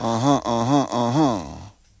Ajá, ajá, ajá.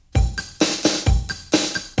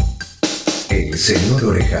 El señor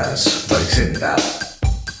Orejas presenta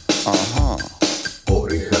Ajá,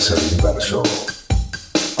 Orejas al Universo,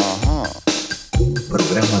 ajá, un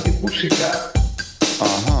programa de música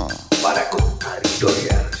ajá. para contar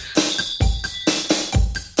historias.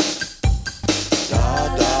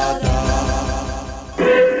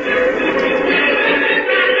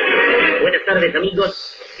 Buenas tardes, amigos.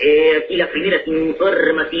 Aquí las primeras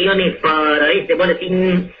informaciones para este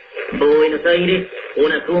boletín. Buenos Aires,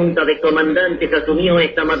 una junta de comandantes asumió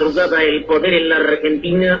esta madrugada el poder en la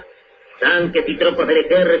Argentina. Tanques y tropas del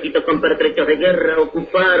ejército con pertrechos de guerra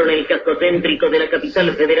ocuparon el casco céntrico de la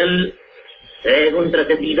capital federal. Según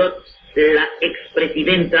trascendido, la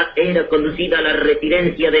expresidenta era conducida a la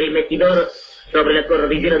residencia del Mejidor sobre la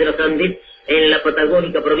cordillera de los Andes, en la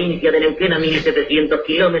patagónica provincia de Neuquén, a 1.700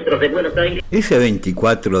 kilómetros de Buenos Aires. Ese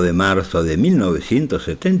 24 de marzo de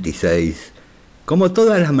 1976, como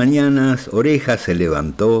todas las mañanas, Orejas se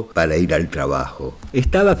levantó para ir al trabajo.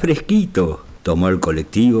 Estaba fresquito, tomó el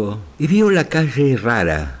colectivo y vio la calle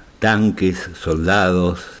rara, tanques,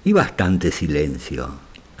 soldados y bastante silencio.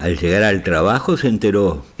 Al llegar al trabajo se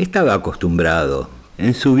enteró, estaba acostumbrado.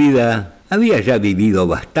 En su vida había ya vivido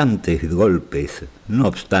bastantes golpes, no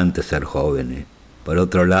obstante ser jóvenes. Por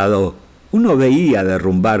otro lado, uno veía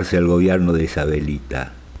derrumbarse el gobierno de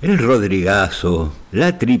Isabelita. El Rodrigazo,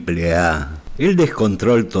 la AAA, el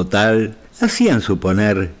descontrol total hacían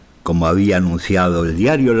suponer, como había anunciado el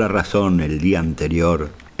diario La Razón el día anterior,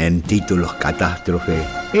 en títulos catástrofe,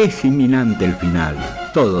 es inminente el final,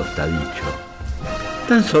 todo está dicho.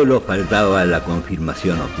 Tan solo faltaba la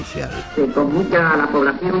confirmación oficial. Se comunica a la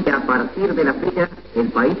población que a partir de la fecha el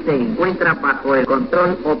país se encuentra bajo el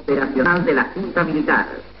control operacional de la Junta Militar.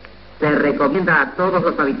 Se recomienda a todos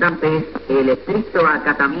los habitantes el estricto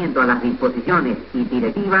acatamiento a las disposiciones y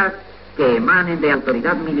directivas que emanen de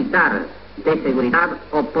autoridad militar, de seguridad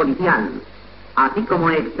o policial, así como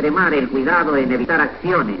extremar el cuidado en evitar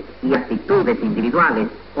acciones y actitudes individuales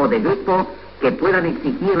o de grupo que puedan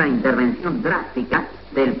exigir la intervención drástica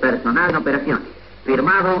del personal en operaciones.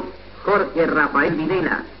 Firmado Jorge Rafael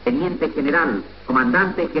Videla, Teniente General,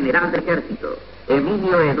 Comandante General del Ejército.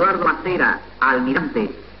 Emilio Eduardo Macera,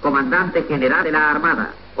 Almirante, Comandante General de la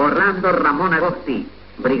Armada. Orlando Ramón Agosti,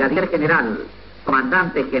 Brigadier General,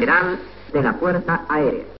 Comandante General de la Fuerza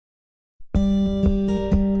Aérea.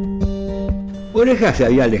 Orejas se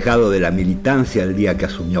había alejado de la militancia el día que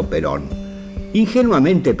asumió Perón.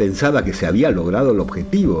 Ingenuamente pensaba que se había logrado el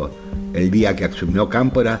objetivo. El día que asumió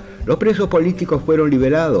Cámpora, los presos políticos fueron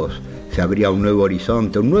liberados. Se abría un nuevo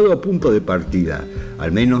horizonte, un nuevo punto de partida.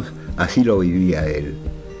 Al menos así lo vivía él.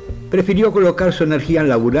 Prefirió colocar su energía en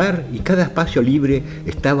laburar y cada espacio libre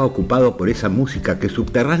estaba ocupado por esa música que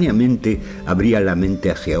subterráneamente abría la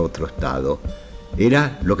mente hacia otro estado.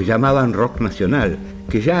 Era lo que llamaban rock nacional,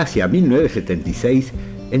 que ya hacia 1976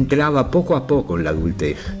 entraba poco a poco en la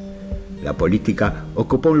adultez. La política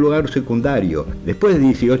ocupó un lugar secundario. Después de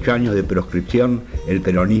 18 años de proscripción, el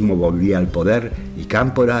peronismo volvía al poder y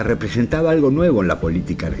Cámpora representaba algo nuevo en la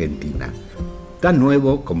política argentina. Tan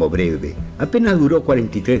nuevo como breve. Apenas duró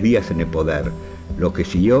 43 días en el poder. Lo que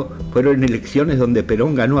siguió fueron elecciones donde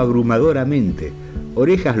Perón ganó abrumadoramente.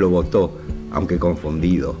 Orejas lo votó, aunque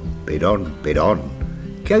confundido. Perón.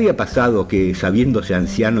 ¿Qué había pasado que, sabiéndose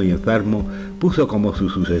anciano y enfermo, puso como su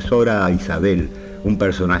sucesora a Isabel, un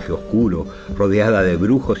personaje oscuro, rodeada de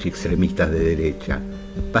brujos y extremistas de derecha?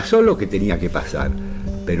 Pasó lo que tenía que pasar.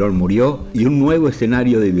 Perón murió y un nuevo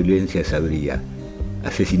escenario de violencia se abría.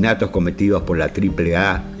 Asesinatos cometidos por la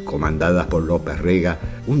AAA, comandadas por López Rega,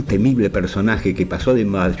 un temible personaje que pasó de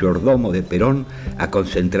mayordomo de Perón a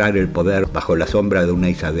concentrar el poder bajo la sombra de una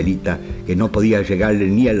Isabelita que no podía llegarle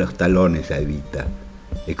ni a los talones a Evita.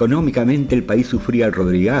 Económicamente el país sufría el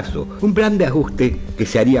Rodrigazo, un plan de ajuste que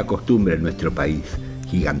se haría costumbre en nuestro país.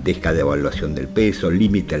 Gigantesca devaluación del peso,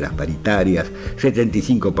 límite a las paritarias,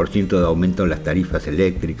 75% de aumento en las tarifas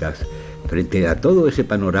eléctricas. Frente a todo ese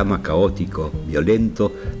panorama caótico,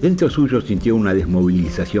 violento, dentro suyo sintió una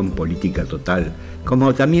desmovilización política total,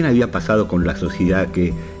 como también había pasado con la sociedad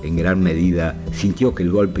que, en gran medida, sintió que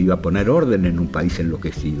el golpe iba a poner orden en un país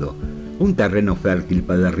enloquecido. Un terreno fértil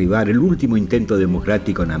para derribar el último intento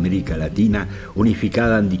democrático en América Latina,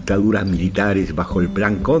 unificada en dictaduras militares bajo el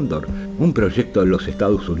Plan Cóndor, un proyecto de los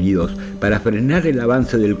Estados Unidos para frenar el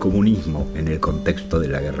avance del comunismo en el contexto de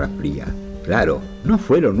la Guerra Fría. Claro, no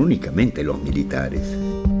fueron únicamente los militares.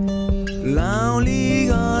 La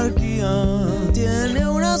oligarquía tiene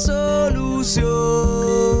una solución: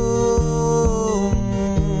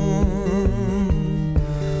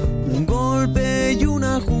 un golpe y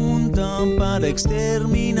una junta juntan para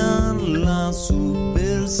exterminar la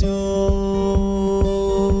subversión.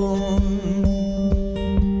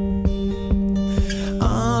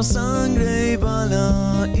 A sangre y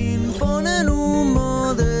bala imponen un modelo.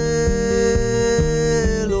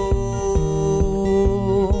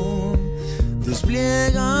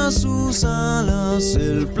 Despliega sus alas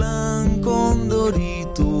el plan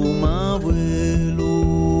Condorito, mi abuelo.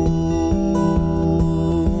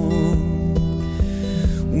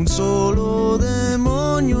 Un solo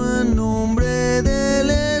demonio en nombre del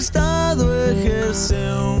Estado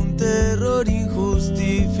ejerce un terror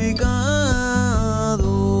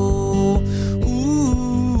injustificado.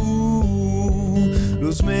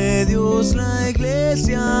 Los medios, la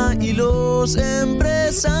iglesia y los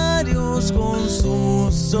empresarios con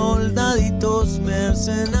sus soldaditos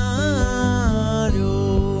mercenarios.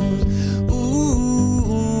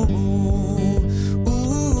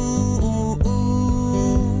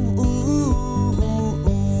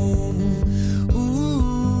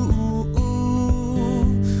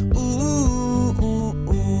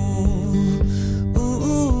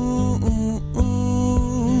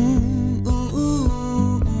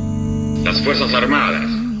 Las Fuerzas Armadas,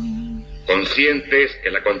 conscientes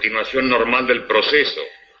que la continuación normal del proceso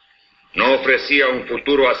no ofrecía un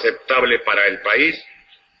futuro aceptable para el país,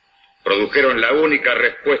 produjeron la única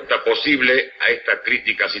respuesta posible a esta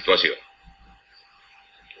crítica situación.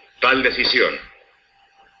 Tal decisión,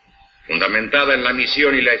 fundamentada en la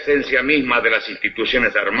misión y la esencia misma de las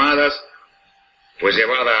instituciones armadas, fue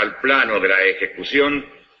llevada al plano de la ejecución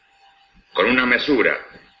con una mesura,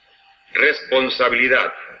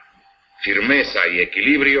 responsabilidad, firmeza y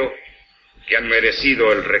equilibrio que han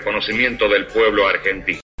merecido el reconocimiento del pueblo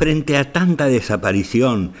argentino. Frente a tanta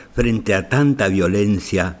desaparición, frente a tanta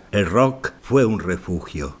violencia, el rock fue un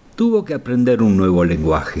refugio. Tuvo que aprender un nuevo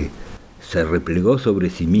lenguaje. Se replegó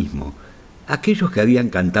sobre sí mismo. Aquellos que habían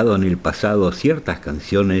cantado en el pasado ciertas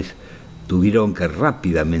canciones tuvieron que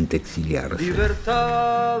rápidamente exiliarse.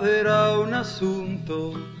 Libertad era un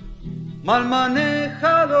asunto mal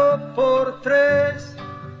manejado por tres.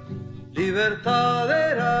 Libertad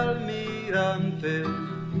era almirante,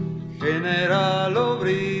 general o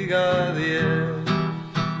brigadier.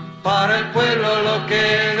 Para el pueblo lo que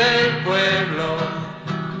del pueblo,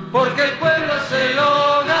 porque el pueblo se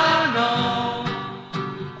lo ganó.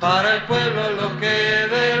 Para el pueblo lo que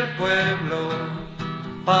del pueblo,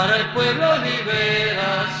 para el pueblo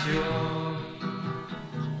liberación.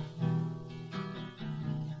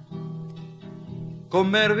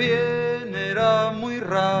 Comer bien era muy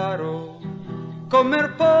raro,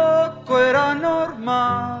 comer poco era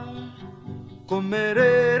normal, comer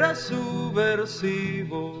era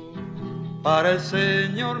subversivo para el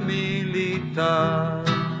señor militar.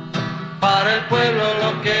 Para el pueblo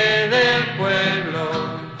lo que del pueblo,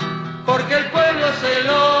 porque el pueblo se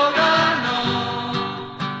lo ganó.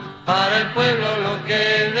 Para el pueblo lo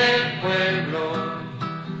que del pueblo,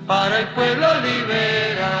 para el pueblo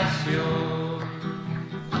liberación.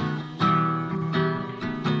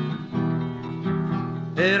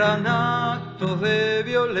 Eran actos de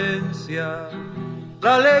violencia,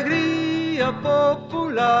 la alegría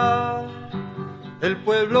popular. El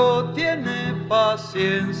pueblo tiene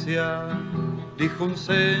paciencia, dijo un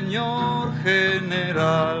señor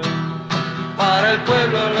general. Para el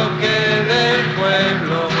pueblo lo que del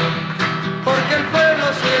pueblo, porque el pueblo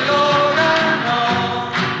se lo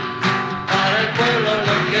ganó. Para el pueblo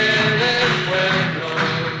lo que del pueblo,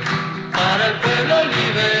 para el pueblo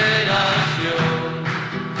liberación.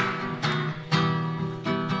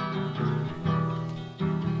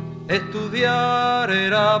 Estudiar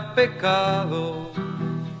era pecado,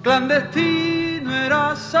 clandestino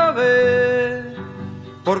era saber,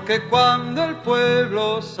 porque cuando el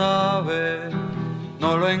pueblo sabe,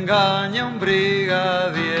 no lo engaña un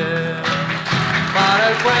brigadier. Para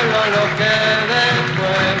el pueblo lo que del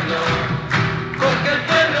pueblo, porque el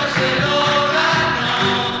pueblo se lo ganó.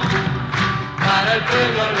 Para el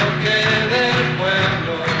pueblo lo que del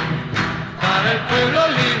pueblo, para el pueblo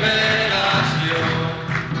liberación.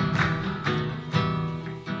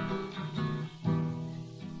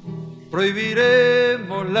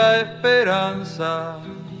 Prohibiremos la esperanza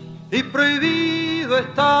y prohibido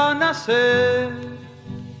está nacer.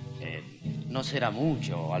 No será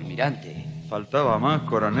mucho, almirante. Faltaba más,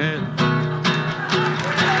 coronel.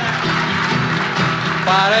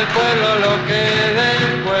 Para el pueblo lo que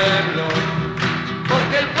del pueblo,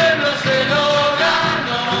 porque el pueblo se lo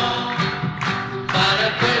ganó. Para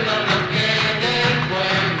el pueblo lo que del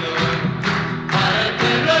pueblo, para el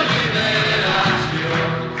pueblo liberación.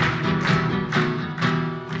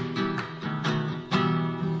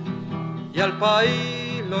 Y al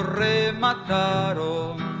país lo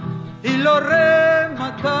remataron y lo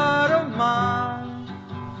remataron más,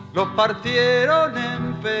 lo partieron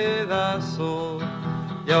en pedazos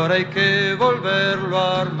y ahora hay que volverlo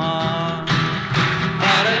a armar.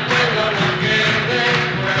 Para el pueblo lo que es del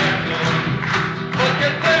pueblo, porque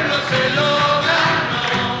el pueblo se lo ganó.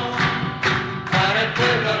 Para el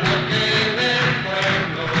pueblo lo que es del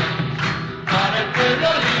pueblo, para el pueblo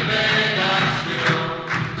liberación.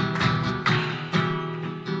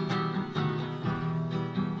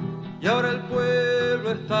 Y ahora el pueblo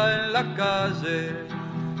está en la calle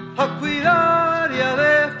a cuidar y a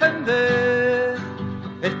defender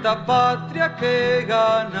esta patria que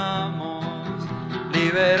ganamos,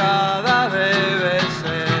 liberada debe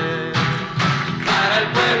ser. Para el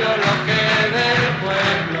pueblo lo que es del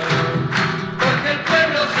pueblo, porque el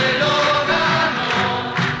pueblo se lo ganó.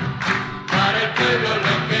 Para el pueblo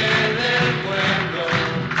lo que es del pueblo,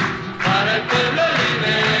 para el pueblo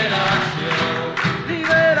liberación.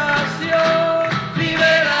 Liberación,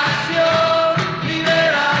 liberación,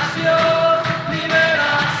 liberación,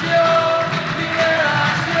 liberación, liberación,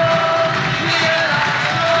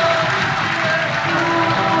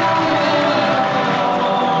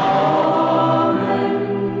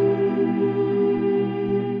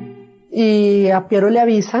 Y a Piero le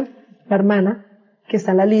avisan, la hermana, que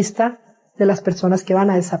está en la lista de las personas que van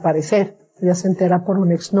a desaparecer. Ella se entera por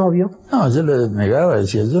un exnovio. No, yo lo negaba,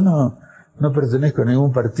 decía, yo no pertenezco a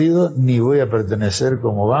ningún partido, ni voy a pertenecer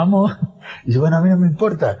como vamos. Y dice, bueno, a mí no me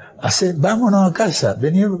importa, vámonos a casa,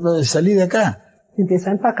 salí de acá. Empieza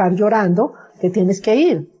a empacar llorando, que tienes que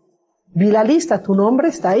ir. Vi la lista, tu nombre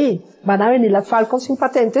está ahí. Van a venir las Falcons sin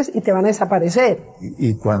patentes y te van a desaparecer.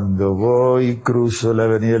 Y cuando voy, cruzo la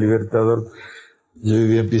Avenida Libertador, yo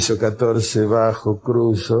vivía en piso 14, bajo,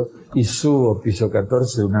 cruzo, y subo piso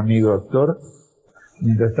 14, un amigo actor.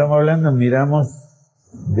 Mientras estamos hablando, miramos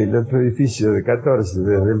del otro edificio de 14.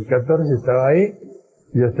 Desde el 14 estaba ahí,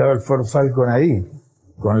 y yo estaba el Ford Falcon ahí,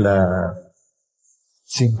 con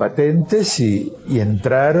sin patentes, y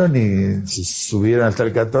entraron y se subieron hasta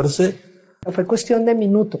el 14. Fue cuestión de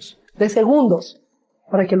minutos, de segundos,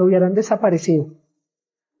 para que lo hubieran desaparecido.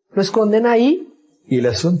 Lo esconden ahí. Y el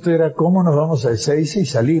asunto era cómo nos vamos a Ezeiza y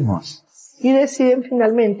salimos. Y deciden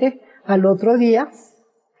finalmente al otro día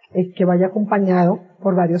que vaya acompañado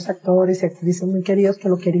por varios actores y actrices muy queridos que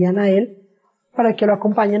lo querían a él, para que lo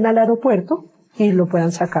acompañen al aeropuerto y lo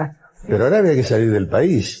puedan sacar. Pero ahora había que salir del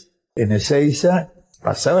país. En Ezeiza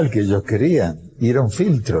pasaba el que ellos querían, y era un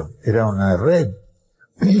filtro, era una red.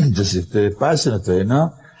 Entonces ustedes pasan, ustedes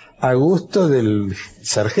no, a gusto del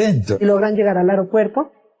sargento. Y logran llegar al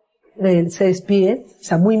aeropuerto, él se despide,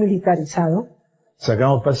 está muy militarizado.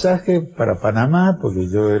 Sacamos pasaje para Panamá, porque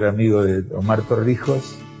yo era amigo de Omar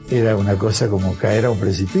Torrijos, era una cosa como caer a un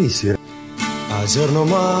precipicio. Ayer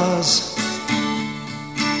nomás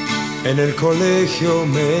en el colegio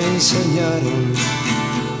me enseñaron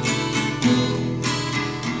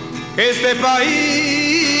que este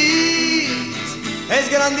país es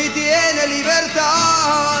grande y tiene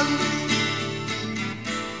libertad.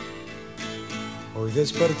 Hoy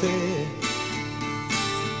desperté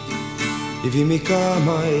y vi mi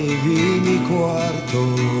cama y vi mi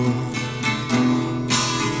cuarto.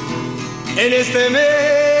 En este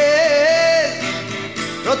mes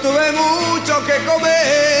no tuve mucho que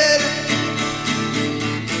comer.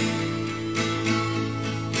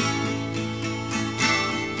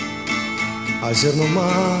 Ayer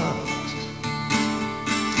nomás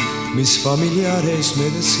mis familiares me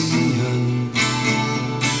decían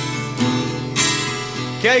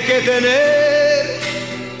que hay que tener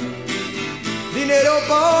dinero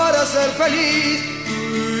para ser feliz.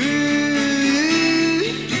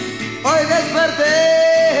 Hoy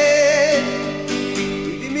desperté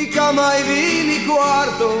y vi mi cama y vi mi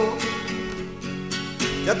cuarto,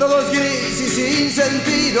 ya todo es gris y sin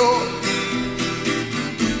sentido.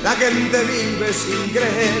 La gente vive sin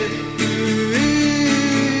creer.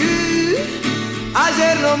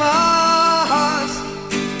 Ayer nomás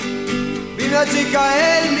vi una chica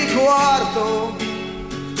en mi cuarto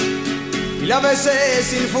y la besé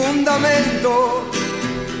sin fundamento.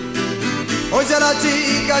 Hoy ya la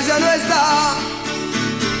chica ya no está.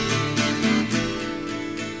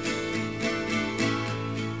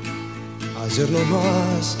 Ayer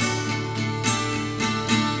nomás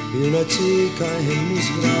vi una chica en mis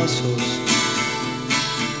brazos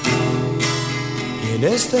y en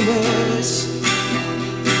este mes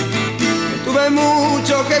tuve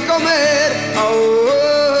mucho que comer.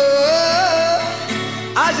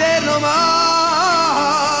 Ayer nomás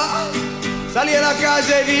salí a la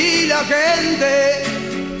calle y vi la gente,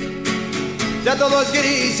 ya todo es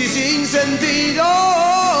gris y sin sentido.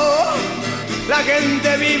 La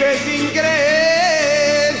gente vive sin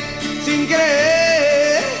creer, sin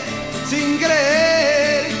creer, sin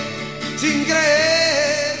creer, sin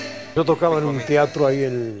creer. Yo tocaba en un teatro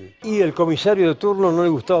ahí y el comisario de turno no le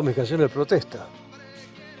gustaban mis canciones de protesta.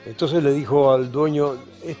 Entonces le dijo al dueño,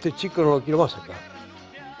 este chico no lo quiero más acá.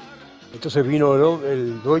 Entonces vino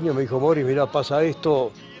el dueño, me dijo, Mori, mira, pasa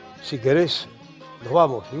esto, si querés, nos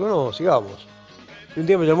vamos. Digo, no, sigamos. Y un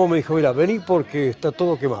día me llamó, me dijo, mira, vení porque está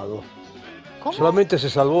todo quemado. ¿Cómo? Solamente se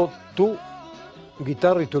salvó tu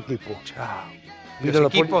guitarra y tu equipo. Chao. Vino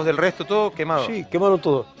Los equipos del resto todo quemado. Sí, quemaron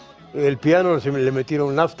todo. El piano le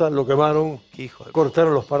metieron nafta, lo quemaron. Hijo de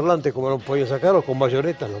Cortaron los parlantes como no podían sacarlos, con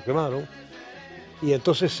bayonetas lo quemaron. Y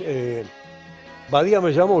entonces Badía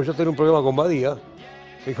me llamó, yo tenía un programa con Badía.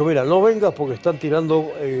 Me dijo, mira, no vengas porque están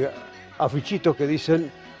tirando afichitos que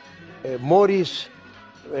dicen Morris,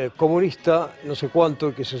 comunista, no sé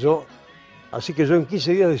cuánto, qué sé yo. Así que yo en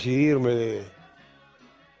 15 días decidí irme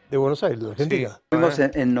de Buenos Aires, de Argentina. Sí. Fuimos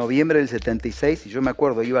en noviembre del 76 y yo me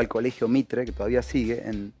acuerdo, iba al colegio Mitre, que todavía sigue,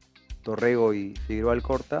 en Torrego y Figueroa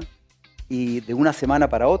Alcorta, y de una semana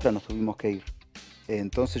para otra nos tuvimos que ir.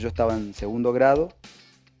 Entonces yo estaba en segundo grado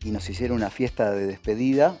y nos hicieron una fiesta de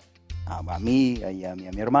despedida a mí y a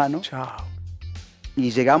mi hermano. Chao.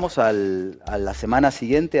 Y llegamos a la semana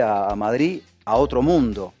siguiente a Madrid, a otro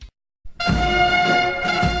mundo.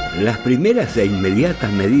 Las primeras e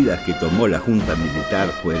inmediatas medidas que tomó la Junta Militar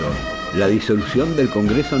fueron la disolución del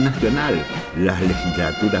Congreso Nacional, las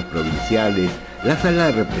legislaturas provinciales, la Sala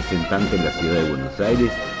de Representantes de la Ciudad de Buenos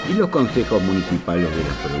Aires y los consejos municipales de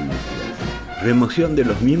las provincias. Remoción de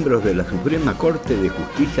los miembros de la Suprema Corte de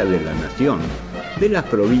Justicia de la Nación, de las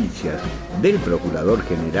provincias, del Procurador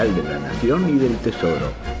General de la Nación y del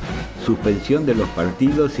Tesoro. Suspensión de los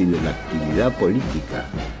partidos y de la actividad política.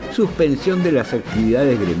 Suspensión de las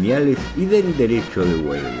actividades gremiales y del derecho de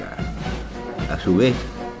huelga. A su vez,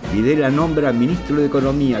 Videla nombra ministro de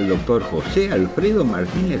Economía al doctor José Alfredo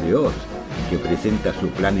Martínez de Hoz, que presenta su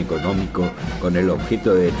plan económico con el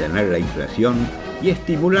objeto de detener la inflación y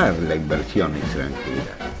estimular la inversión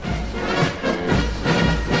extranjera.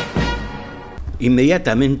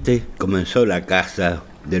 Inmediatamente comenzó la caza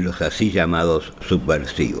de los así llamados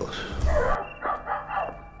subversivos.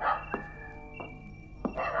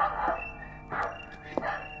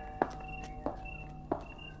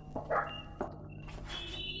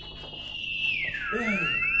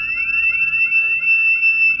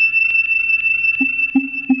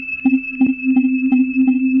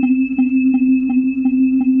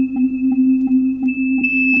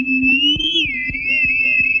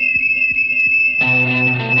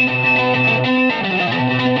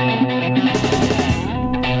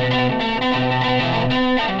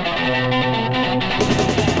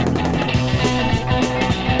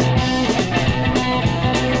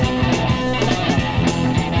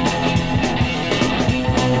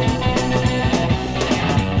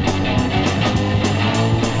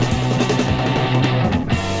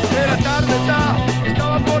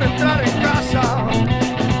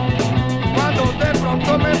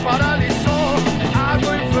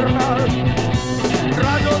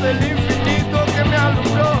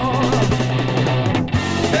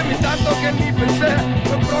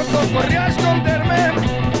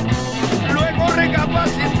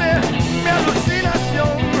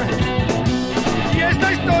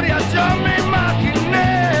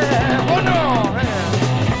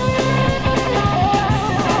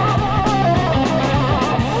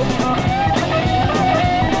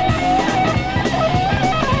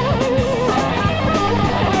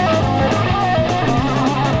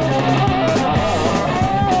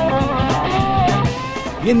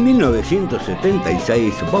 En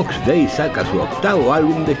 1976, Box Day saca su octavo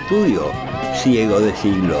álbum de estudio, Ciego de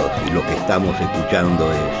Siglos, y lo que estamos escuchando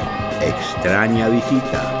es Extraña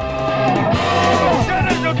Visita.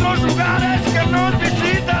 De otros lugares que nos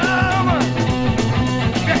visitan,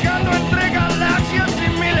 viajando entre galaxias y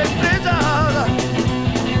mil estrellas,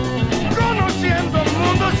 conociendo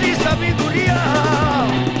mundos y sabiduría.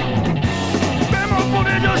 Vemos por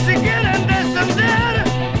ellos si quieren descender.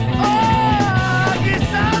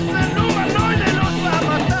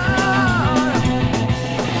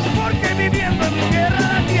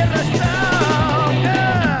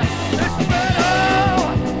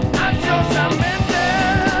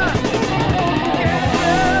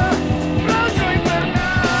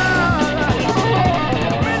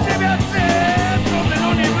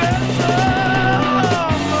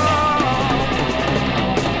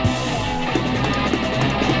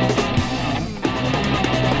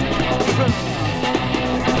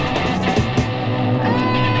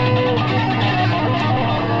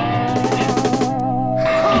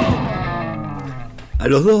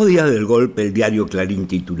 los 2 días del golpe, el diario Clarín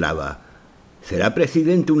titulaba: «Será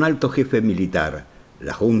presidente un alto jefe militar.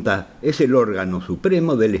 La Junta es el órgano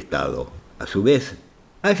supremo del Estado. A su vez,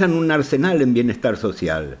 hallan un arsenal en bienestar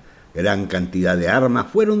social. Gran cantidad de armas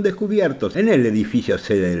fueron descubiertos en el edificio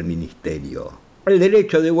sede del ministerio. El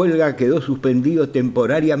derecho de huelga quedó suspendido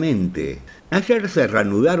temporariamente. Ayer se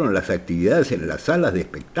reanudaron las actividades en las salas de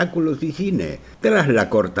espectáculos y cine, tras la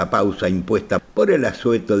corta pausa impuesta por el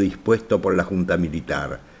asueto dispuesto por la Junta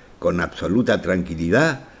Militar. Con absoluta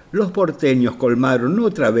tranquilidad, los porteños colmaron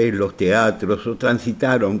otra vez los teatros o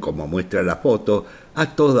transitaron, como muestra la foto, a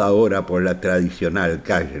toda hora por la tradicional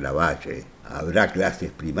calle Lavalle. Habrá clases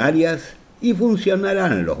primarias y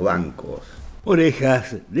funcionarán los bancos».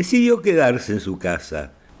 Orejas decidió quedarse en su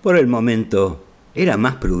casa. Por el momento era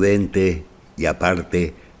más prudente y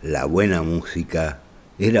aparte la buena música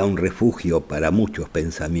era un refugio para muchos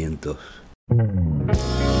pensamientos.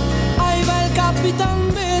 Ahí va el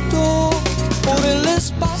capitán Beto por el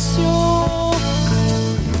espacio,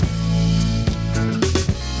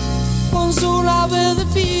 con su nave de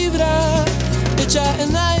fibra hecha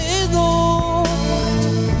en Aedo.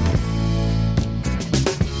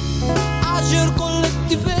 Ayer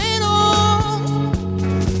colectivero,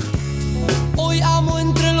 hoy amo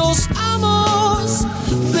entre los amos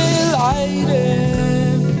del aire.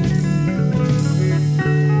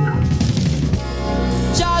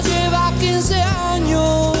 Ya lleva 15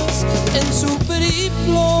 años en su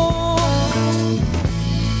periplo.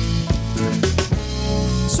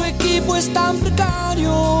 Su equipo es tan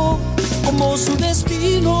precario como su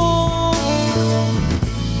destino.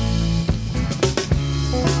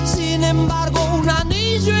 Sin embargo, un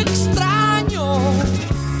anillo extraño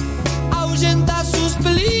ahuyenta sus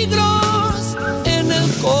peligros en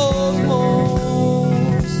el cosmos.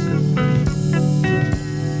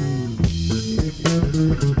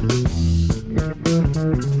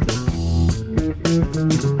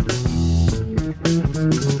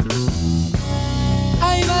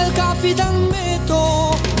 Ahí va el capitán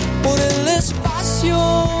Beto por el espacio.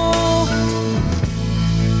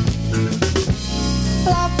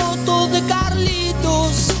 La foto de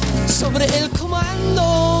Carlitos sobre el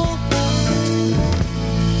comando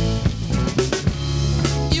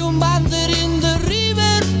y un banderín de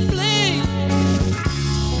River Plate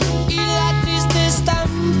y la triste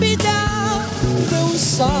estampita de un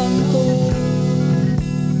santo.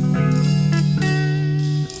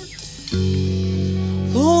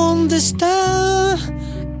 ¿Dónde está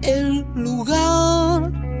el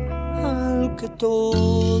lugar al que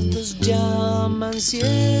todos llaman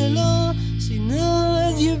cielo? Si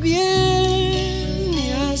nadie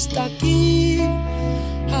viene hasta aquí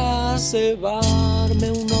a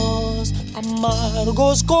cebarme unos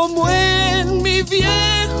amargos como en mi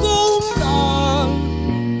viejo umbral,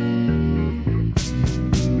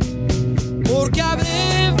 porque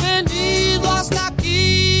habré venido hasta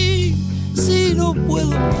aquí si no puedo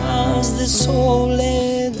más de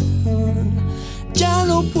soledad. Ya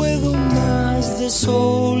no puedo más de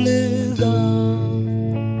soledad.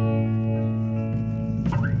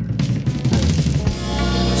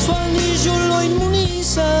 Su anillo lo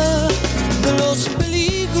inmuniza de los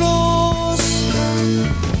peligros,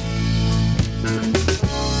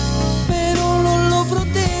 pero no lo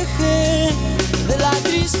protege de la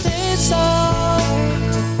tristeza.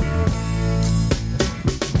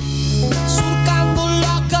 Surcando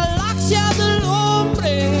la galaxia del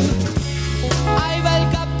hombre, ahí va el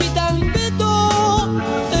capitán Beto,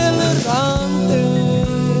 el errante.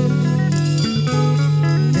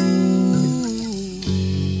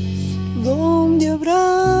 ¿Dónde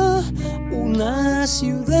habrá una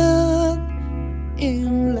ciudad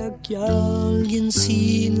en la que alguien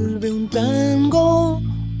silbe un tango?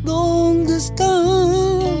 ¿Dónde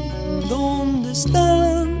están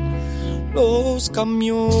los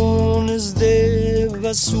camiones de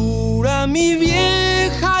basura, mi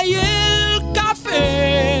vieja y el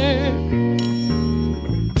café?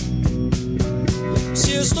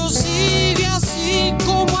 Si esto sigue así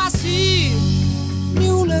como así, ni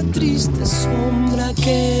una triste sombra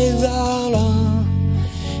quedará,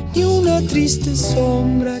 ni una triste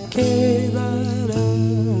sombra quedará.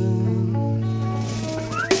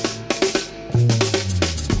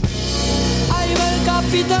 Ahí va el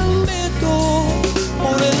capitán Beto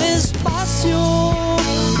por el espacio,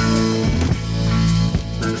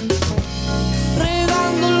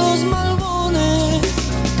 regando los malbones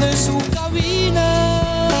de su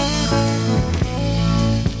cabina,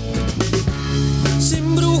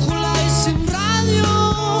 sin brújula y sin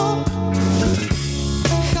radio,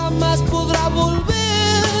 jamás podrá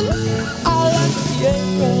volver a la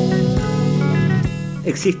tierra.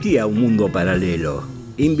 Existía un mundo paralelo,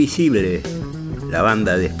 Invisible, la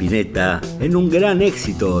banda de Spinetta, en un gran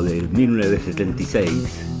éxito de 1976,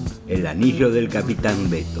 El anillo del Capitán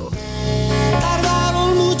Beto.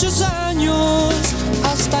 Tardaron muchos años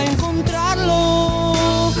hasta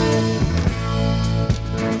encontrarlo.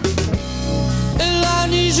 El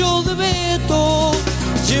anillo de Beto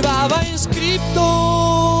llevaba inscrito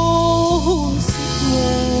un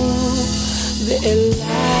signo del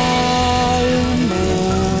alma.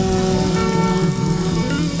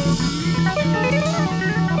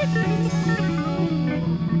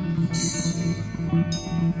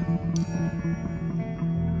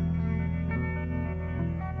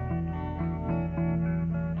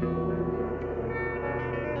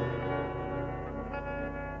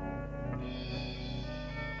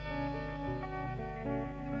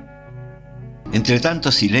 Entre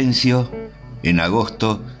tanto silencio, en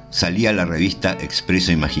agosto salía la revista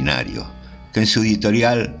Expreso Imaginario, que en su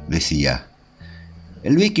editorial decía: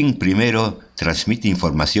 el Viking primero transmite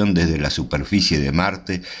información desde la superficie de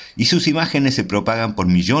Marte y sus imágenes se propagan por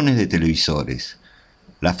millones de televisores.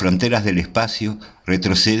 Las fronteras del espacio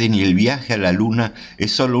retroceden y el viaje a la Luna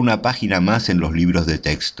es solo una página más en los libros de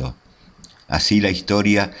texto. Así la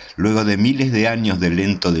historia, luego de miles de años de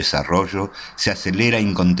lento desarrollo, se acelera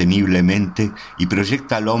inconteniblemente y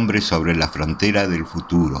proyecta al hombre sobre la frontera del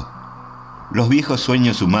futuro. Los viejos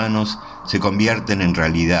sueños humanos se convierten en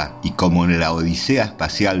realidad y, como en la Odisea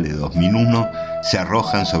Espacial de 2001, se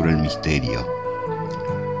arrojan sobre el misterio.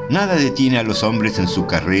 Nada detiene a los hombres en su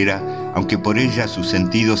carrera, aunque por ella sus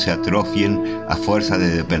sentidos se atrofien a fuerza de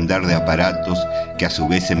depender de aparatos que a su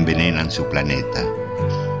vez envenenan su planeta.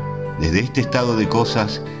 Desde este estado de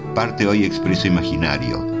cosas parte hoy Expreso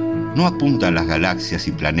Imaginario. No apunta a las galaxias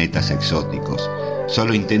y planetas exóticos,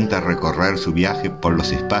 solo intenta recorrer su viaje por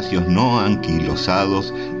los espacios no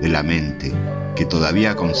anquilosados de la mente, que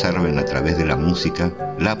todavía conserven a través de la música,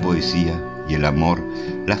 la poesía y el amor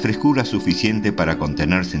la frescura suficiente para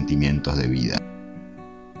contener sentimientos de vida.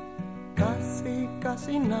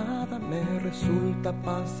 Casi nada me resulta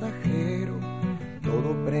pasajero,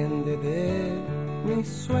 todo prende de mis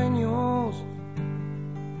sueños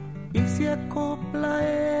y se acopla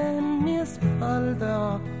en mi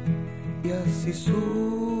espalda y así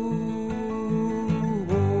subo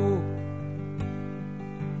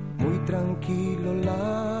muy tranquilo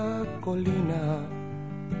la colina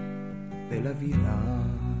de la vida.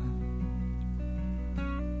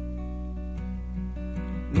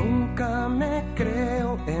 Nunca me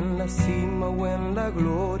creo en la cima o en la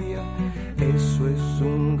gloria, eso es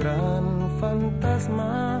un gran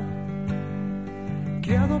fantasma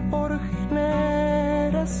creado por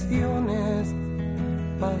generaciones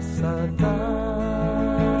pasadas,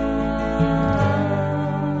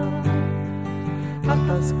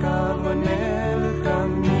 atascado en el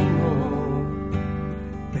camino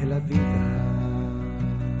de la vida.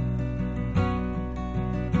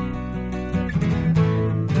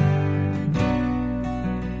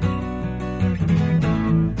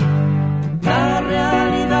 La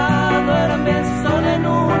realidad duerme sola en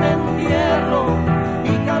un entierro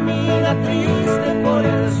y camina triste por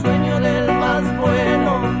el sueño del más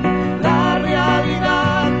bueno. La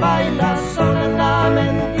realidad baila sola en la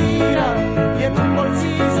mentira y en un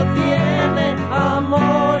bolsillo tiene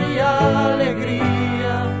amor y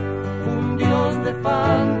alegría. Un dios de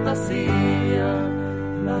fantasía,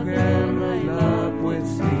 la guerra y la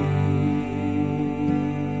poesía.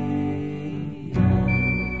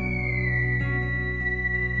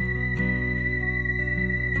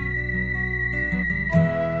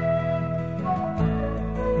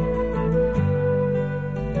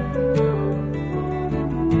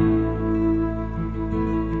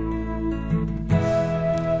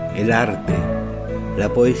 El arte, la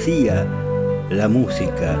poesía, la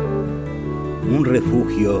música, un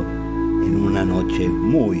refugio en una noche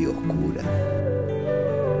muy oscura.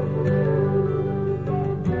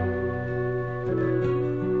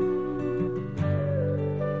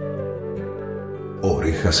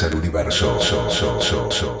 Orejas al Universo.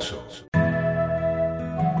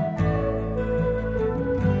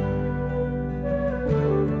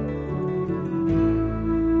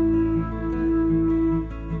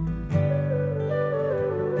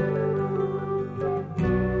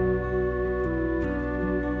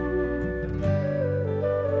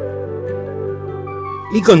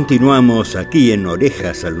 Y continuamos aquí en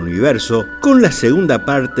Orejas al Universo con la segunda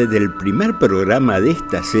parte del primer programa de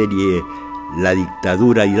esta serie, La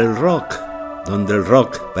Dictadura y el Rock, donde el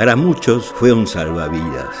rock para muchos fue un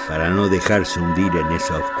salvavidas para no dejarse hundir en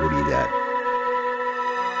esa oscuridad.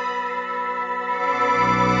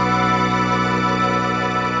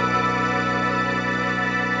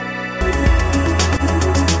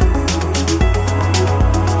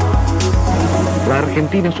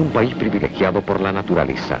 Argentina es un país privilegiado por la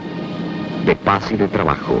naturaleza, de paz y de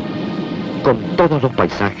trabajo, con todos los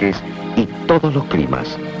paisajes y todos los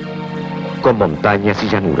climas, con montañas y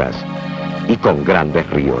llanuras y con grandes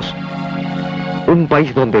ríos. Un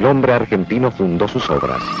país donde el hombre argentino fundó sus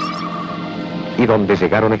obras y donde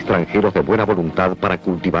llegaron extranjeros de buena voluntad para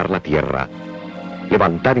cultivar la tierra,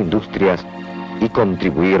 levantar industrias y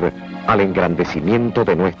contribuir al engrandecimiento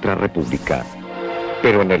de nuestra república.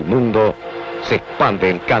 Pero en el mundo se expande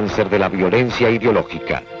el cáncer de la violencia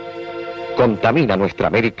ideológica. Contamina nuestra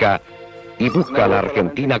América y busca a la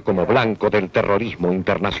Argentina como blanco del terrorismo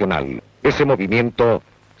internacional. Ese movimiento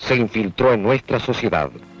se infiltró en nuestra sociedad,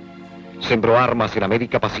 sembró armas en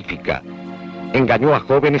América Pacífica, engañó a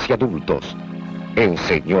jóvenes y adultos,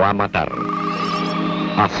 enseñó a matar.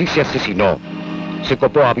 Así se asesinó, se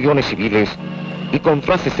copó aviones civiles y con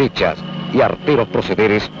frases hechas y arteros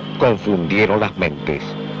procederes confundieron las mentes.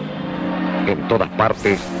 En todas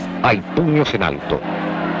partes hay puños en alto,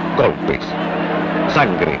 golpes,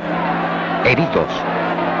 sangre, heridos,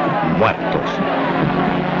 muertos.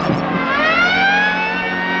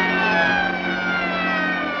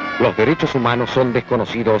 Los derechos humanos son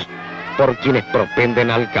desconocidos por quienes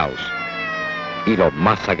propenden al caos. Y lo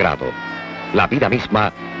más sagrado, la vida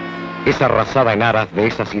misma, es arrasada en aras de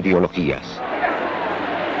esas ideologías.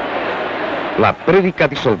 La prédica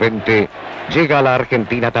disolvente llega a la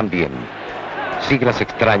Argentina también. Siglas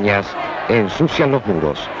extrañas ensucian los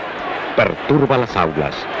muros, perturban las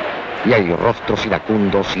aulas, y hay rostros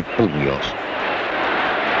iracundos y puños.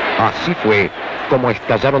 Así fue como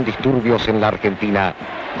estallaron disturbios en la Argentina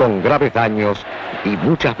con graves daños y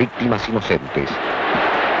muchas víctimas inocentes.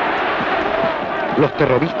 Los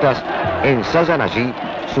terroristas ensayan allí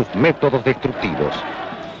sus métodos destructivos.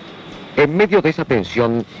 En medio de esa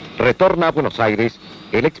tensión, retorna a Buenos Aires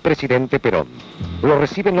el expresidente Perón. Lo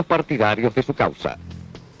reciben los partidarios de su causa.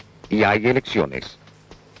 Y hay elecciones.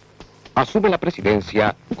 Asume la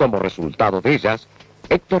presidencia, como resultado de ellas,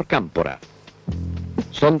 Héctor Cámpora.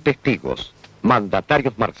 Son testigos,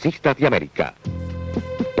 mandatarios marxistas de América.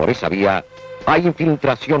 Por esa vía, hay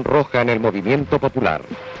infiltración roja en el movimiento popular.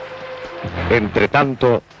 Entre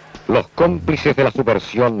tanto, los cómplices de la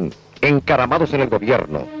subversión, encaramados en el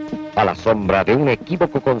gobierno, a la sombra de un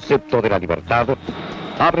equívoco concepto de la libertad,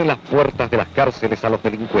 abren las puertas de las cárceles a los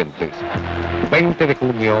delincuentes. 20 de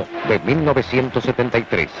junio de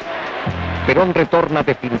 1973. Perón retorna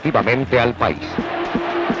definitivamente al país.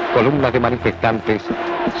 Columnas de manifestantes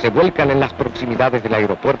se vuelcan en las proximidades del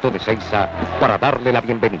aeropuerto de Seiza para darle la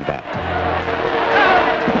bienvenida.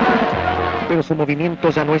 Pero su movimiento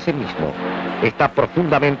ya no es el mismo. Está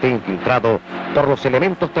profundamente infiltrado por los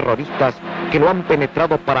elementos terroristas que lo han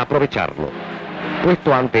penetrado para aprovecharlo.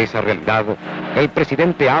 Puesto ante esa realidad, el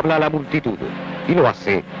presidente habla a la multitud y lo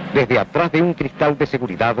hace desde atrás de un cristal de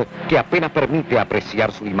seguridad que apenas permite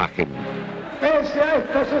apreciar su imagen. Pese a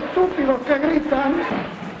estos estúpidos que gritan,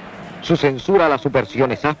 Su censura a la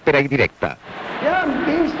subversión es áspera y directa. que han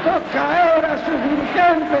visto caer a sus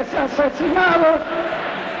dirigentes asesinados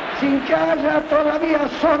sin que haya todavía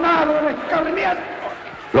sonado el escarmiento.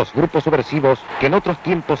 Los grupos subversivos que en otros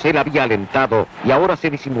tiempos él había alentado y ahora se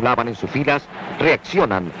disimulaban en sus filas,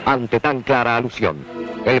 reaccionan ante tan clara alusión.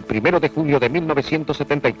 El 1 de julio de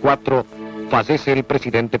 1974 fallece el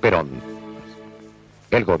presidente Perón.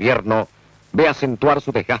 El gobierno ve acentuar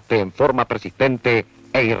su desgaste en forma persistente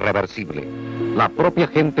e irreversible. La propia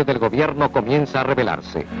gente del gobierno comienza a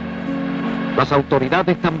rebelarse. Las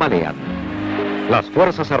autoridades tambalean. Las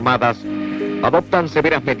Fuerzas Armadas adoptan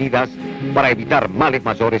severas medidas para evitar males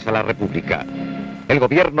mayores a la República. El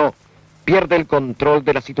gobierno pierde el control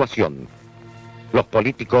de la situación. Los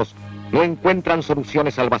políticos no encuentran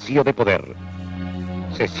soluciones al vacío de poder.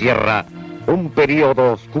 Se cierra un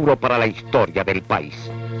periodo oscuro para la historia del país.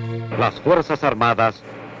 Las Fuerzas Armadas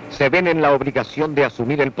se ven en la obligación de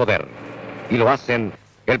asumir el poder y lo hacen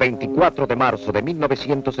el 24 de marzo de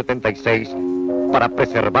 1976 para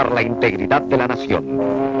preservar la integridad de la nación.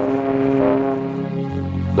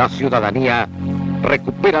 La ciudadanía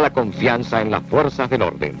recupera la confianza en las fuerzas del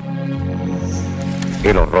orden.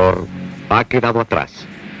 El horror ha quedado atrás.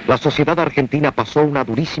 La sociedad argentina pasó una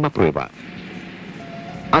durísima prueba.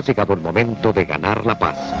 Ha llegado el momento de ganar la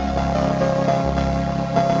paz.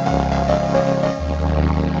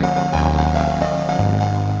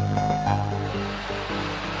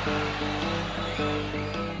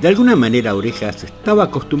 De alguna manera Orejas estaba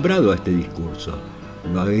acostumbrado a este discurso.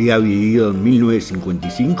 Lo había vivido en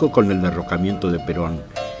 1955 con el derrocamiento de Perón,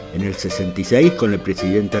 en el 66 con el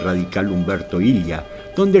presidente radical Humberto Ilia,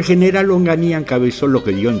 donde el general Onganía encabezó lo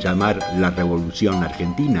que dio en llamar la Revolución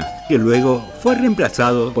Argentina, que luego fue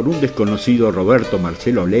reemplazado por un desconocido Roberto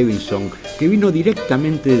Marcelo Levinson, que vino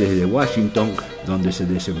directamente desde Washington, donde se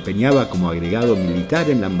desempeñaba como agregado militar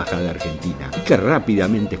en la Embajada Argentina, y que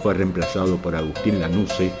rápidamente fue reemplazado por Agustín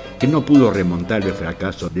Lanusse, que no pudo remontar el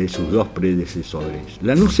fracaso de sus dos predecesores.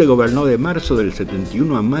 Lanusse gobernó de marzo del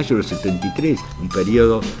 71 a mayo del 73, un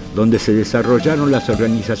periodo donde se desarrollaron las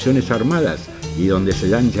organizaciones armadas y donde se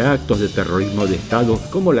dan ya actos de terrorismo de Estado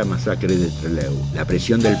como la masacre de Trelew. La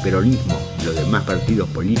presión del peronismo y los demás partidos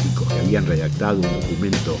políticos que habían redactado un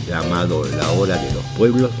documento llamado La Hora de los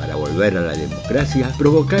Pueblos para volver a la democracia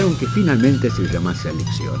provocaron que finalmente se llamase a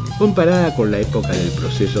elecciones. Comparada con la época del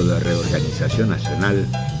proceso de reorganización nacional,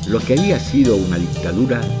 lo que había sido una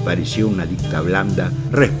dictadura pareció una dicta blanda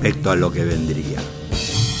respecto a lo que vendría.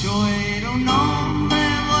 Yo era un hombre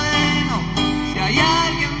bueno, si hay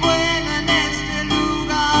alguien bueno en este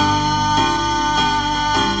lugar.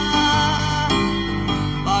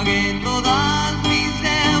 Pagué todas mis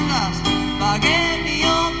deudas, pagué mi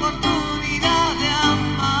oportunidad de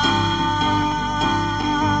amar.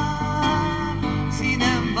 Sin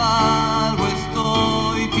embargo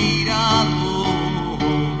estoy tirado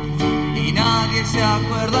y nadie se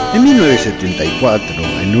acuerda. En 1974,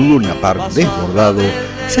 en un Luna Park desbordado,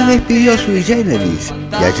 se despidió Sui Generis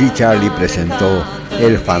y allí Charlie presentó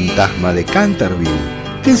El fantasma de Canterville,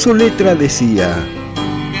 que en su letra decía: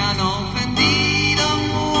 Me han ofendido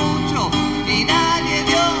mucho y nadie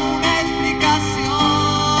dio una explicación.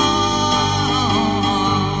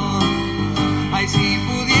 Ay, si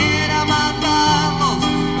pudiera matarlos,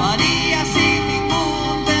 lo haría sin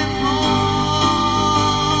ningún temor.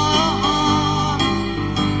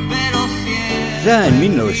 Pero siempre... Ya en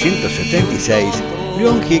 1976,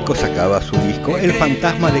 León Gieco sacaba su disco El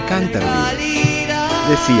fantasma de Canterville.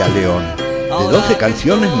 Decía León: de 12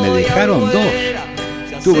 canciones me dejaron 2.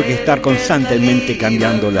 Tuve que estar constantemente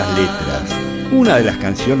cambiando las letras. Una de las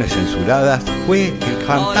canciones censuradas fue El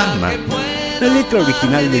fantasma. La letra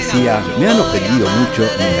original decía: me han ofendido mucho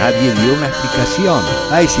y nadie dio una explicación.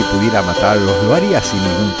 Ay, si pudiera matarlos, lo haría sin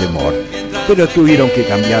ningún temor. Pero tuvieron que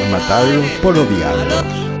cambiar matarlos por odiarlos.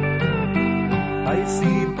 Ay,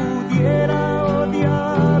 si pudiera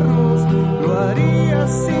odiarlos, lo haría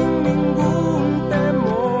sin ningún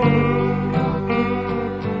temor.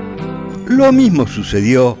 Lo mismo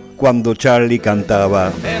sucedió cuando Charlie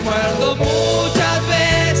cantaba: He muerto muchas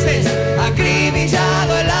veces,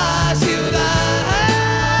 acribillado en la ciudad.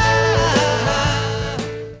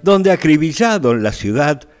 donde acribillado en la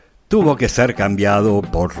ciudad tuvo que ser cambiado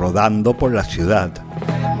por Rodando por la ciudad.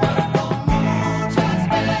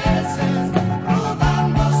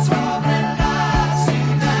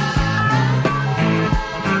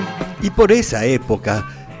 Y por esa época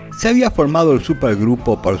se había formado el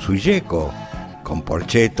supergrupo Por Sui Gieco, con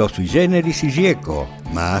Porchetto, Sui Generis y Gieco,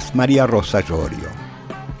 más María Rosa Llorio.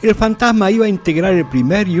 El Fantasma iba a integrar el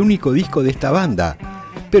primer y único disco de esta banda,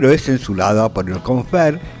 pero es censurada por el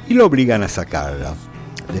Confer y lo obligan a sacarla.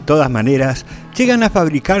 De todas maneras, llegan a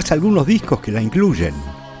fabricarse algunos discos que la incluyen,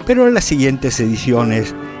 pero en las siguientes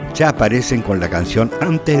ediciones ya aparecen con la canción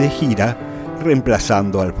Antes de gira,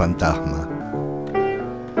 reemplazando al Fantasma.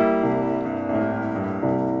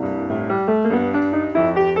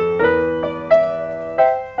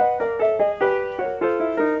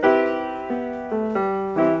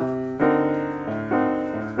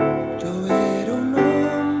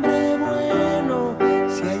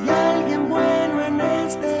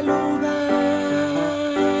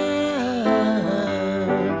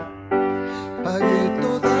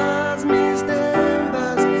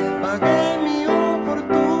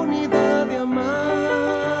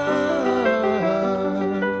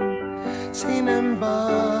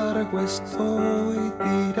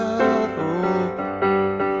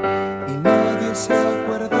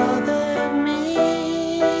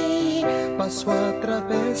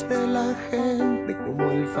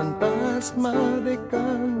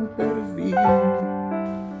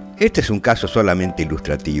 Este es un caso solamente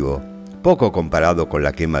ilustrativo, poco comparado con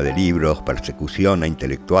la quema de libros, persecución a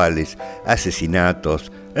intelectuales,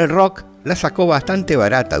 asesinatos. El rock la sacó bastante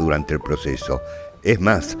barata durante el proceso. Es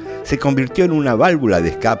más, se convirtió en una válvula de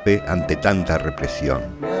escape ante tanta represión.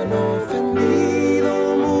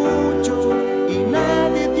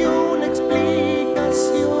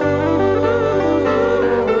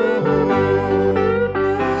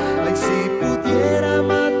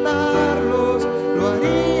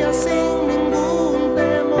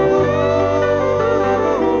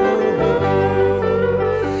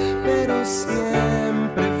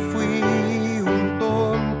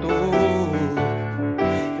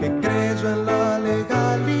 En la legalidad.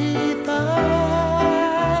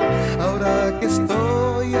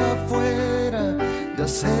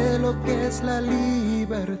 lo que es la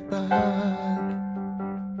libertad.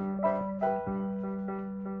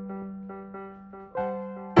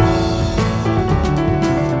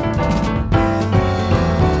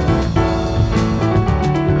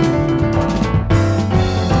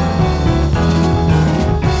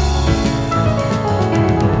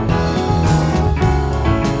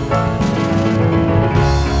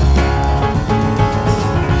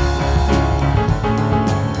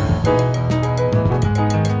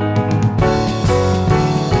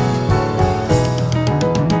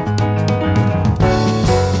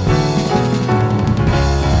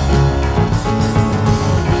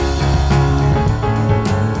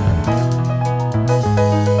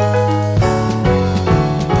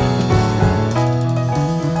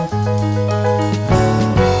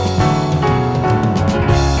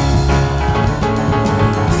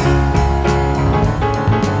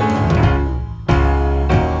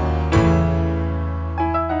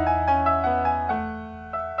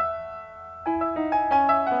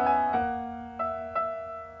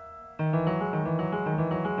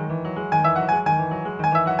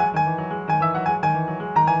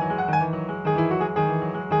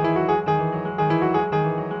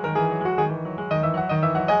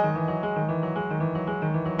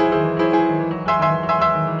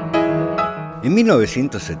 En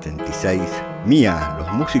 1976, Mía,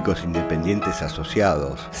 los músicos independientes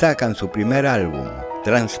asociados, sacan su primer álbum,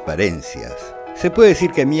 Transparencias. Se puede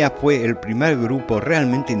decir que Mía fue el primer grupo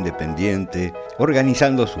realmente independiente,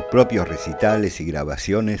 organizando sus propios recitales y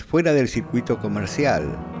grabaciones fuera del circuito comercial.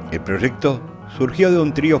 El proyecto surgió de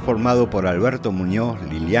un trío formado por Alberto Muñoz,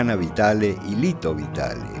 Liliana Vitale y Lito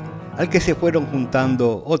Vitale, al que se fueron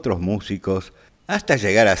juntando otros músicos hasta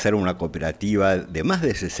llegar a ser una cooperativa de más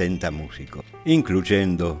de 60 músicos,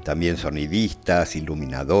 incluyendo también sonidistas,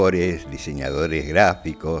 iluminadores, diseñadores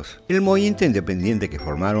gráficos. El movimiento independiente que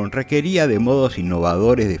formaron requería de modos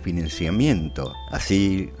innovadores de financiamiento.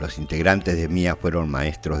 Así, los integrantes de Mía fueron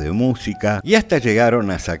maestros de música y hasta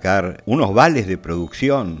llegaron a sacar unos vales de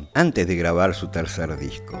producción antes de grabar su tercer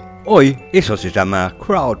disco. Hoy, eso se llama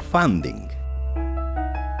crowdfunding.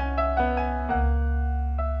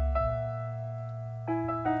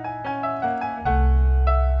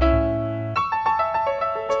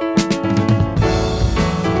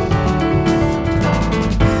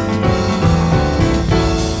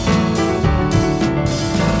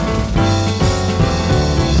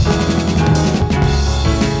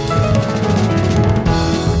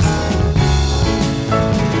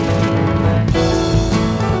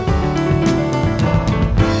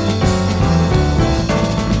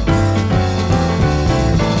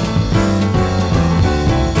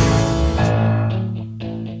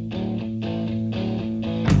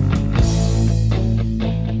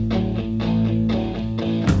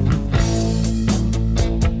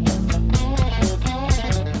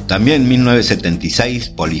 También en 1976,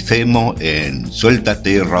 Polifemo en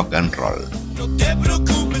Suéltate Rock and Roll. No te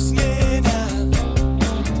preocupes, nena.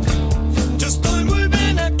 Yo estoy muy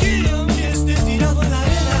bien aquí, aunque esté tirado en la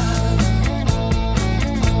arena.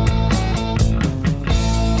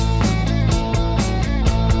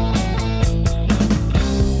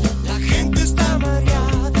 La gente está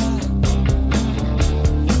mareada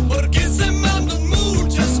porque se mandan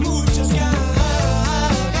muchas ganas.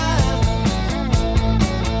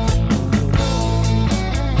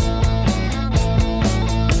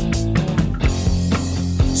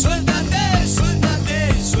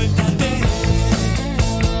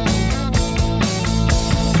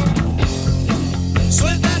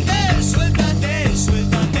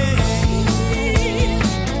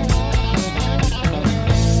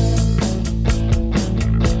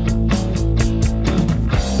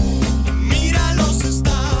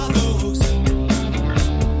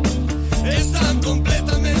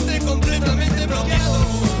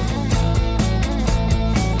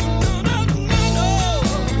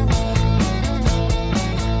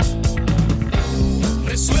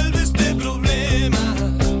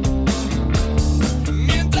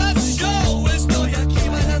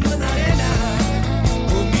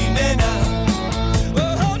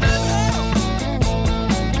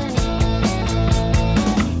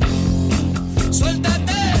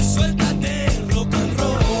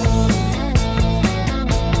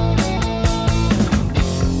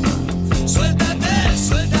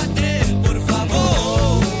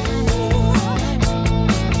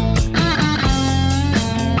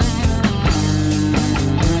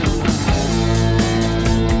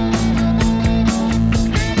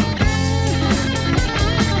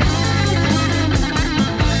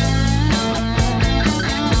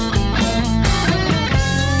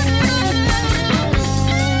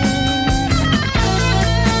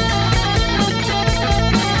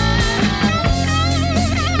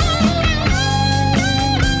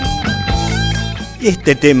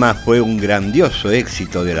 Este tema fue un grandioso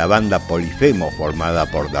éxito de la banda Polifemo, formada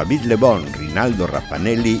por David Lebón, Rinaldo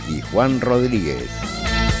Raffanelli y Juan Rodríguez.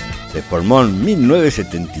 Se formó en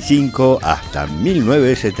 1975 hasta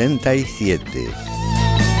 1977.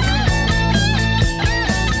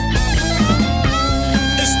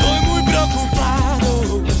 Estoy muy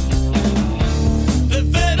preocupado de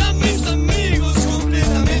ver a mis amigos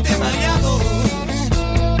completamente mareados.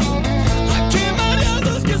 Aquí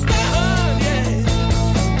mareados que están bien.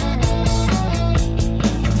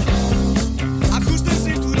 Ajusten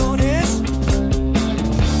cinturones,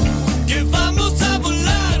 que vamos a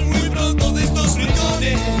volar muy pronto de estos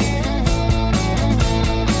rincones.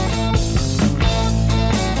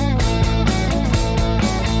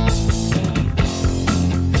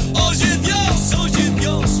 Oye Dios,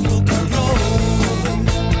 rock and roll.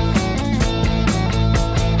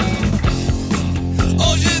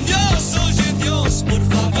 Oye Dios, por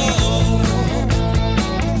favor.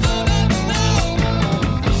 No.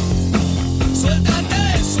 Suéltate,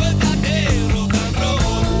 rock and roll.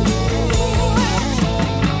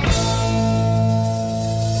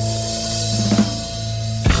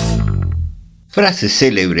 Frases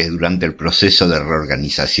célebres durante el proceso de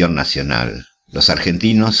reorganización nacional. Los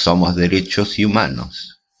argentinos somos derechos y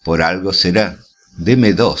humanos. Por algo será.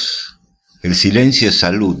 Deme dos. El silencio es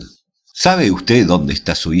salud. ¿Sabe usted dónde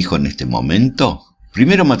está su hijo en este momento?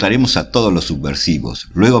 Primero mataremos a todos los subversivos,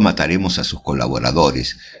 luego mataremos a sus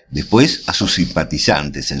colaboradores, después a sus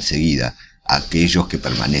simpatizantes enseguida, a aquellos que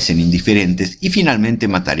permanecen indiferentes y finalmente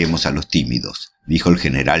mataremos a los tímidos, dijo el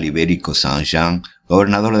general ibérico Saint-Jean,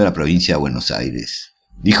 gobernador de la provincia de Buenos Aires.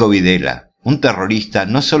 Dijo Videla, un terrorista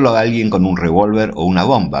no solo alguien con un revólver o una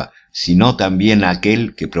bomba, sino también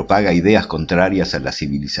aquel que propaga ideas contrarias a la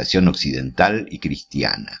civilización occidental y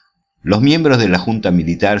cristiana. Los miembros de la Junta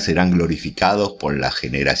Militar serán glorificados por las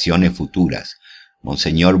generaciones futuras.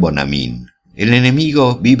 Monseñor Bonamín. El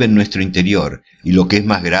enemigo vive en nuestro interior y lo que es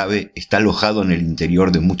más grave, está alojado en el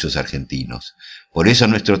interior de muchos argentinos. Por eso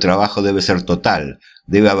nuestro trabajo debe ser total,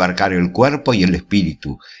 debe abarcar el cuerpo y el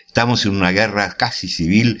espíritu. Estamos en una guerra casi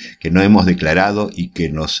civil que no hemos declarado y que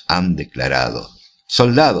nos han declarado.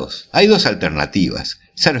 Soldados, hay dos alternativas,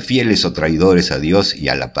 ser fieles o traidores a Dios y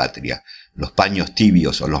a la patria. Los paños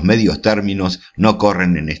tibios o los medios términos no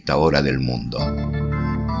corren en esta hora del mundo.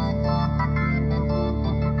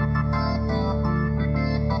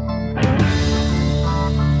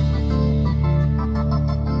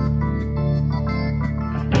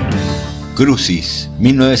 Crucis,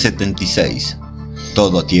 1976.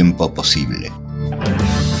 Todo tiempo posible.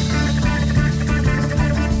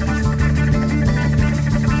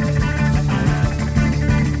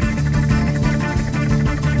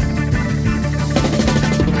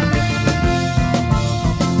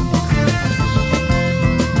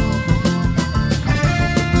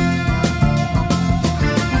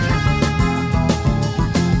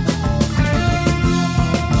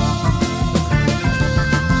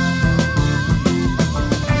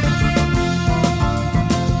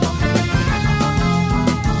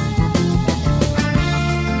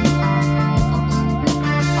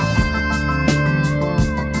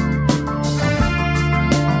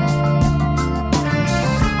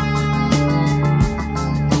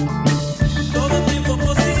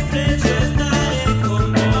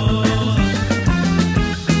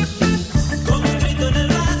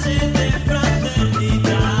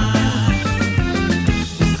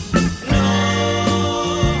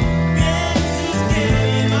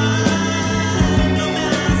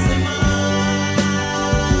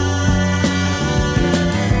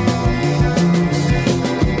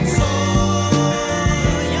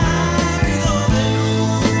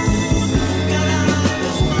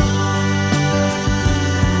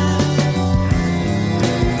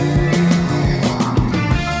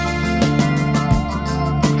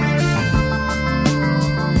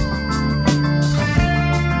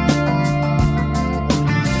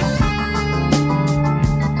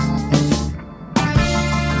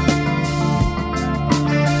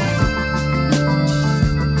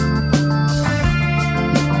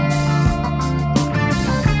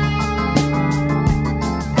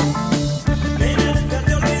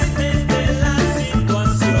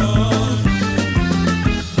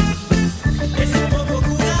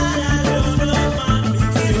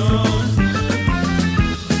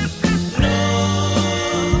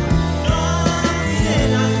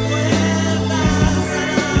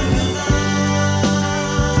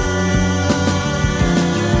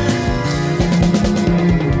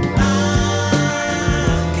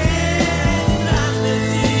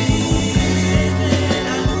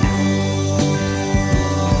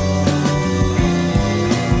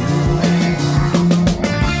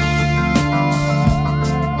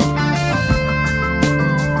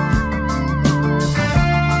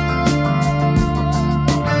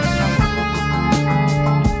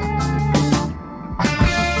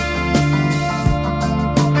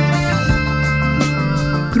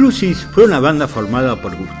 Crucis fue una banda formada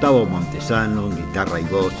por Gustavo Montesano en guitarra y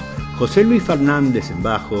voz, José Luis Fernández en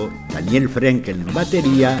bajo, Daniel Frenkel en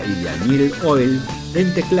batería y Daniel Oel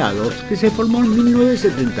en teclados, que se formó en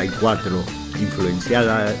 1974,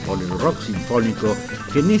 influenciada por el rock sinfónico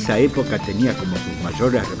que en esa época tenía como sus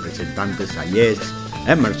mayores representantes a Yes,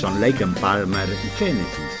 Emerson, Lake and Palmer y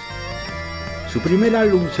Genesis. Su primer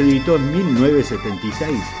álbum se editó en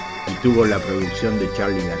 1976 y tuvo la producción de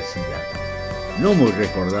Charly García. No muy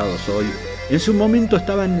recordados hoy, en su momento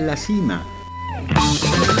estaban en la cima.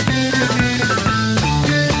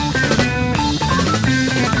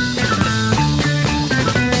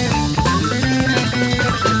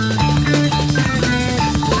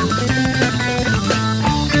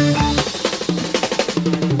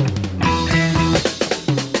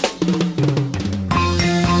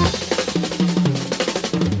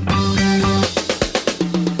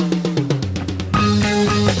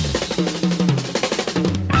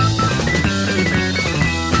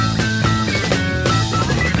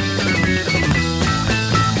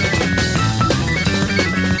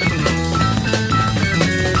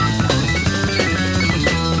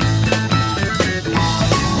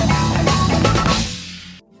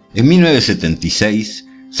 En 1976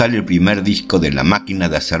 sale el primer disco de La Máquina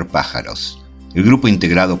de Hacer Pájaros, el grupo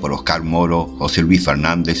integrado por Oscar Moro, José Luis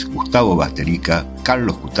Fernández, Gustavo Basterica,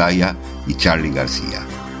 Carlos Cutaya y Charly García.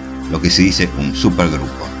 Lo que se dice un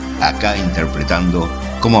supergrupo, acá interpretando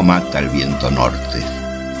Cómo mata el viento norte.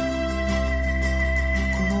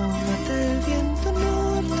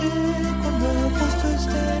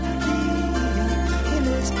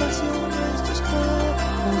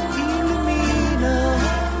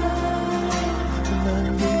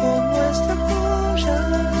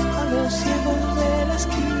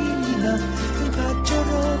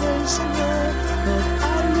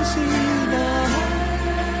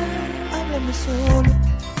 Solo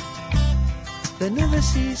de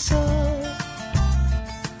nubes y sol,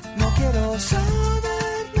 no quiero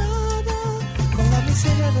saber nada con la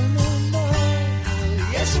miseria del mundo.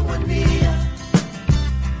 Y es un buen día,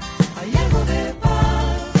 hay algo de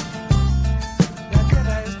paz, la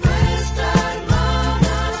tierra es nuestra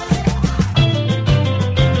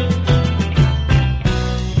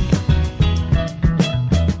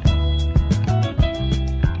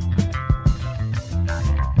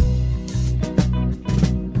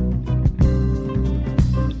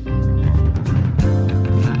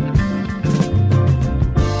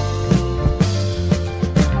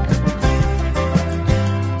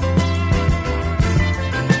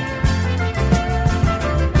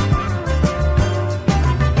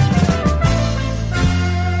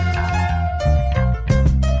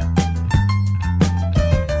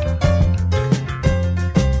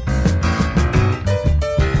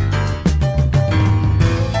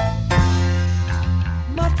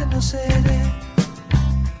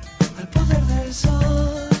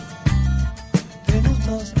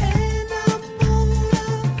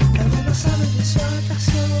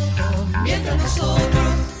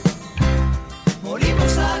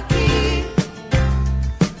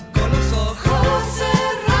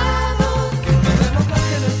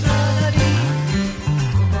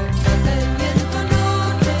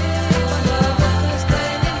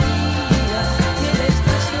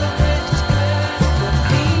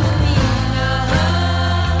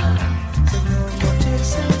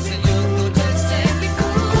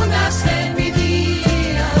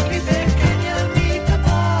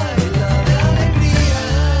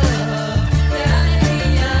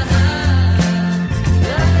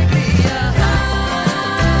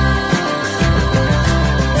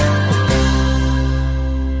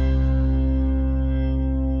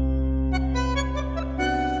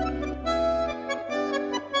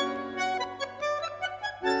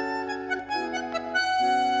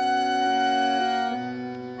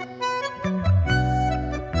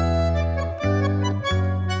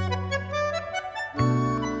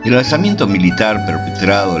El alzamiento militar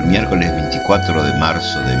perpetrado el miércoles 24 de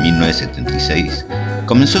marzo de 1976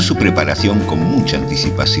 comenzó su preparación con mucha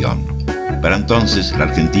anticipación. Para entonces, la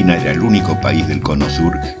Argentina era el único país del Cono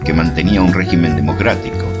Sur que mantenía un régimen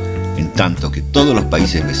democrático, en tanto que todos los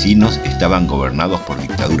países vecinos estaban gobernados por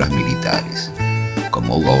dictaduras militares,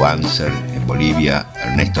 como Hugo Banzer en Bolivia,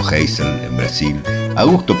 Ernesto Geisel en Brasil,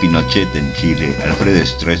 Augusto Pinochet en Chile, Alfredo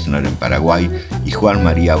Stroessner en Paraguay y Juan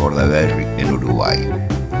María Bordaberry en Uruguay,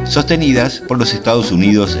 sostenidas por los Estados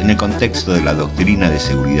Unidos en el contexto de la doctrina de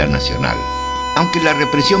seguridad nacional. Aunque la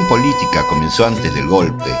represión política comenzó antes del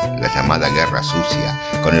golpe, la llamada Guerra Sucia,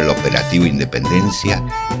 con el operativo Independencia,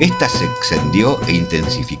 esta se extendió e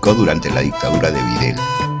intensificó durante la dictadura de Videla.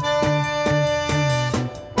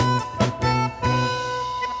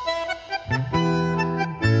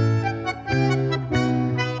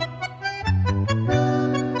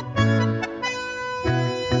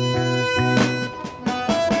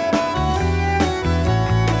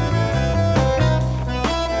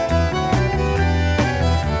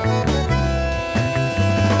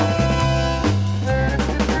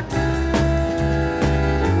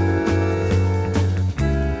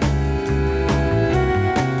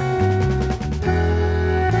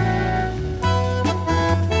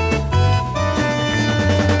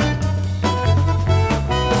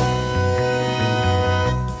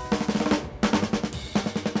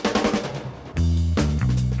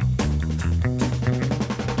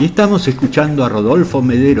 Y estamos escuchando a Rodolfo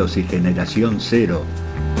Mederos y Generación Cero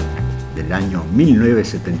del año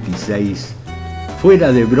 1976,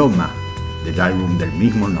 Fuera de Broma, del álbum del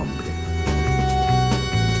mismo nombre.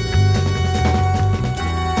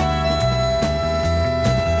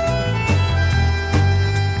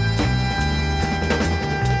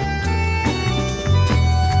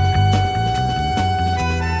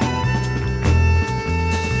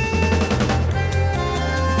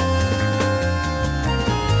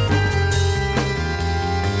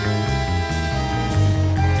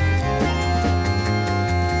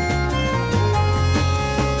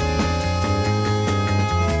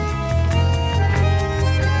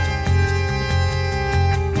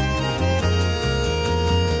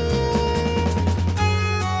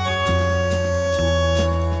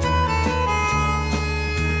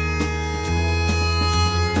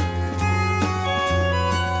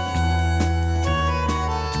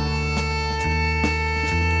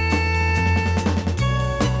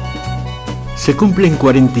 Se cumplen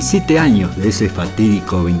 47 años de ese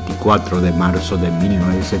fatídico 24 de marzo de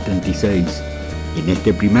 1976. En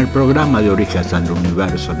este primer programa de Orejas al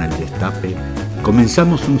Universo en el Destape,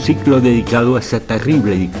 comenzamos un ciclo dedicado a esa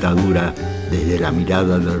terrible dictadura desde la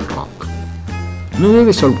mirada del rock. No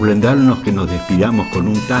debe sorprendernos que nos despidamos con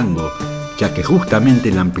un tango, ya que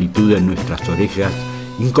justamente la amplitud de nuestras orejas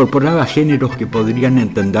incorporaba géneros que podrían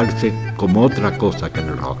entenderse como otra cosa que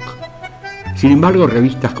el rock. Sin embargo,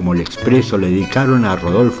 revistas como El Expreso le dedicaron a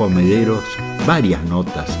Rodolfo Mederos varias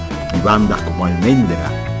notas, y bandas como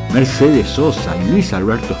Almendra, Mercedes Sosa y Luis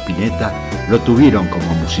Alberto Spinetta lo tuvieron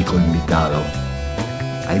como músico invitado.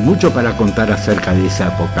 Hay mucho para contar acerca de esa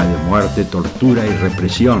época de muerte, tortura y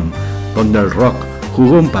represión, donde el rock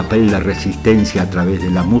jugó un papel de resistencia a través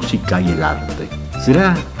de la música y el arte.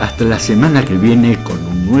 Será hasta la semana que viene con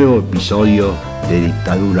un nuevo episodio de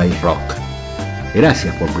Dictadura y Rock.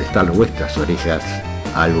 Gracias por prestar vuestras orejas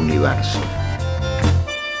al universo.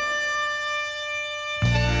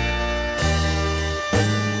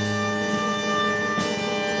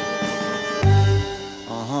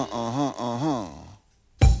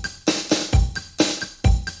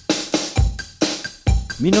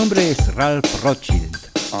 Mi nombre es Ralph Rothschild.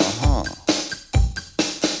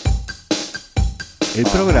 El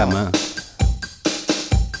programa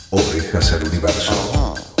Orejas al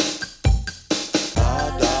Universo.